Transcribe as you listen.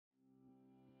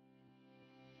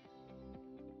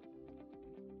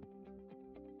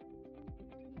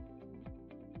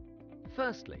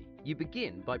Firstly, you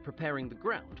begin by preparing the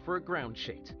ground for a ground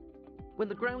sheet. When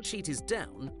the ground sheet is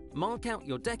down, mark out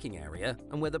your decking area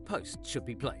and where the posts should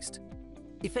be placed.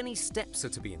 If any steps are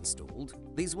to be installed,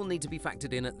 these will need to be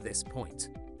factored in at this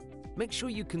point. Make sure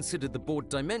you consider the board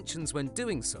dimensions when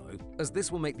doing so, as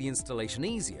this will make the installation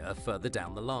easier further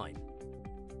down the line.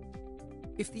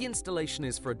 If the installation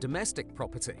is for a domestic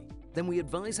property, then we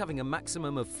advise having a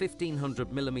maximum of 1500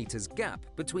 mm gap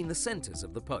between the centres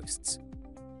of the posts.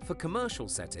 For commercial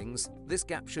settings, this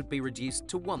gap should be reduced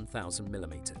to 1000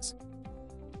 mm.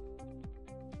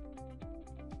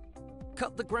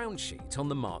 Cut the ground sheet on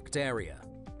the marked area.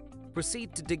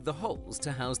 Proceed to dig the holes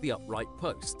to house the upright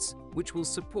posts, which will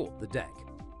support the deck.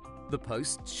 The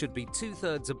posts should be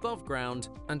 2/3 above ground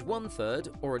and 1/3,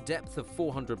 or a depth of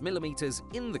 400 mm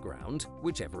in the ground,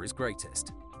 whichever is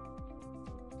greatest.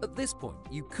 At this point,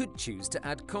 you could choose to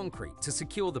add concrete to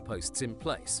secure the posts in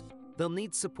place. They'll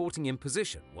need supporting in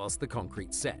position whilst the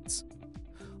concrete sets.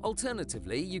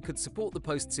 Alternatively, you could support the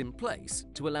posts in place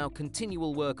to allow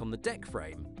continual work on the deck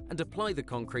frame and apply the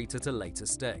concrete at a later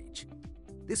stage.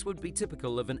 This would be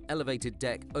typical of an elevated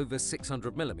deck over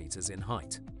 600 mm in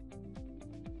height.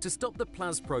 To stop the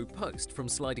PlasPro post from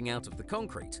sliding out of the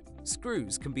concrete,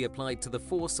 screws can be applied to the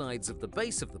four sides of the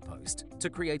base of the post to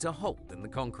create a hole in the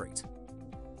concrete.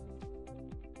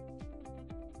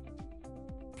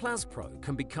 PlasPro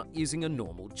can be cut using a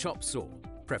normal chop saw,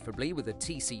 preferably with a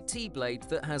TCT blade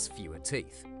that has fewer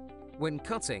teeth. When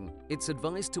cutting, it's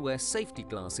advised to wear safety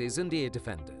glasses and ear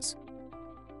defenders.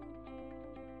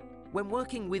 When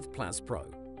working with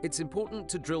PlasPro, it's important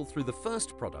to drill through the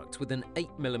first product with an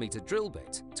 8 mm drill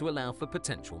bit to allow for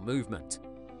potential movement.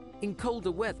 In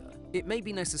colder weather, it may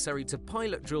be necessary to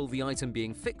pilot drill the item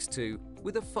being fixed to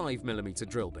with a 5 mm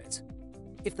drill bit.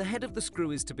 If the head of the screw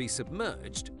is to be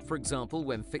submerged, for example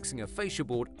when fixing a fascia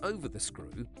board over the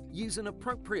screw, use an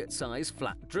appropriate size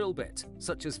flat drill bit,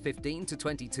 such as 15 to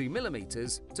 22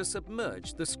 mm, to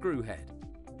submerge the screw head.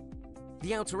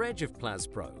 The outer edge of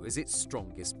PlasPro is its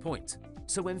strongest point,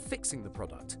 so when fixing the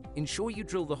product, ensure you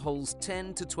drill the holes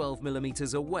 10 to 12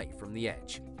 mm away from the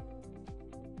edge.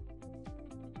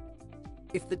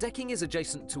 If the decking is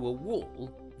adjacent to a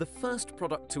wall, the first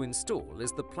product to install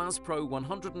is the PlasPro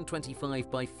 125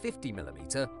 by 50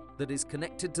 mm that is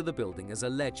connected to the building as a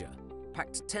ledger,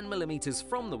 packed 10 mm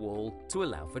from the wall to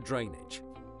allow for drainage.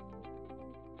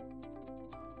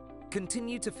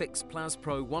 Continue to fix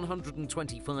PlasPro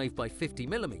 125 by 50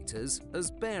 mm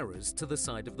as bearers to the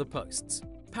side of the posts,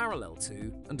 parallel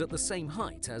to and at the same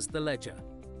height as the ledger.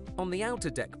 On the outer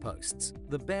deck posts,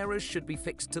 the bearers should be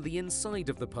fixed to the inside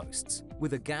of the posts,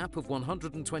 with a gap of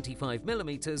 125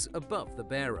 mm above the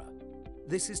bearer.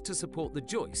 This is to support the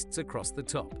joists across the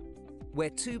top. Where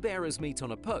two bearers meet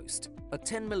on a post, a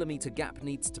 10 mm gap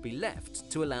needs to be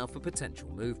left to allow for potential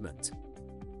movement.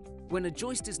 When a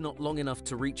joist is not long enough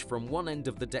to reach from one end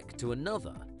of the deck to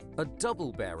another, a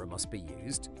double bearer must be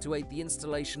used to aid the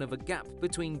installation of a gap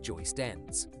between joist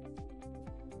ends.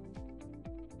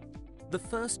 The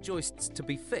first joists to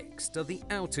be fixed are the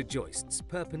outer joists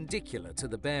perpendicular to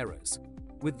the bearers,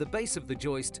 with the base of the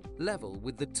joist level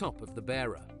with the top of the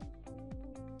bearer.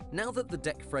 Now that the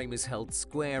deck frame is held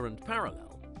square and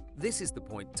parallel, this is the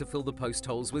point to fill the post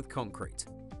holes with concrete.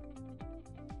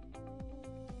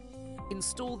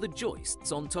 Install the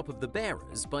joists on top of the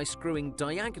bearers by screwing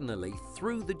diagonally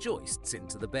through the joists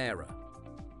into the bearer.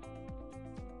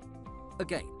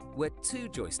 Again, where two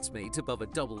joists meet above a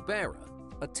double bearer,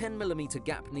 a 10 mm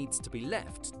gap needs to be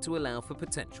left to allow for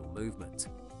potential movement.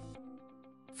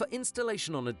 For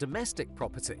installation on a domestic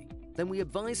property, then we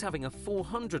advise having a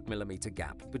 400 mm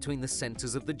gap between the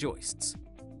centres of the joists.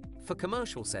 For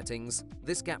commercial settings,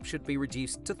 this gap should be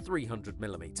reduced to 300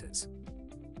 mm.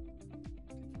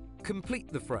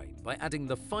 Complete the frame by adding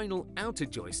the final outer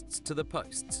joists to the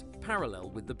posts, parallel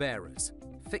with the bearers,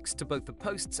 fixed to both the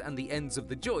posts and the ends of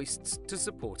the joists to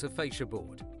support a fascia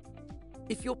board.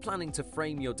 If you're planning to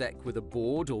frame your deck with a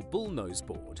board or bullnose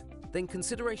board, then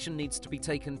consideration needs to be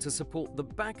taken to support the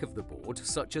back of the board,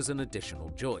 such as an additional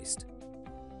joist.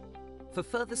 For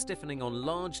further stiffening on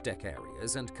large deck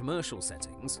areas and commercial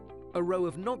settings, a row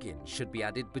of noggins should be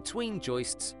added between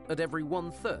joists at every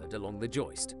 1/3 along the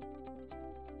joist.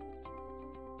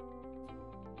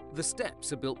 The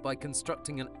steps are built by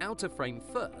constructing an outer frame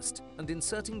first and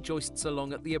inserting joists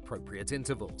along at the appropriate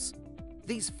intervals.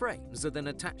 These frames are then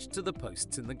attached to the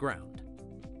posts in the ground.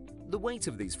 The weight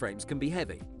of these frames can be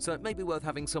heavy, so it may be worth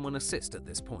having someone assist at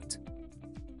this point.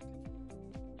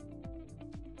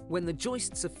 When the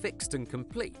joists are fixed and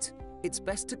complete, it's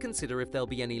best to consider if there'll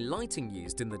be any lighting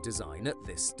used in the design at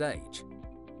this stage.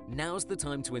 Now's the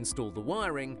time to install the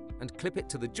wiring and clip it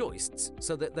to the joists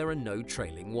so that there are no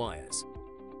trailing wires.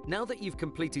 Now that you've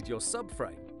completed your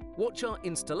subframe, watch our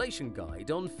installation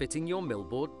guide on fitting your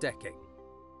Millboard decking.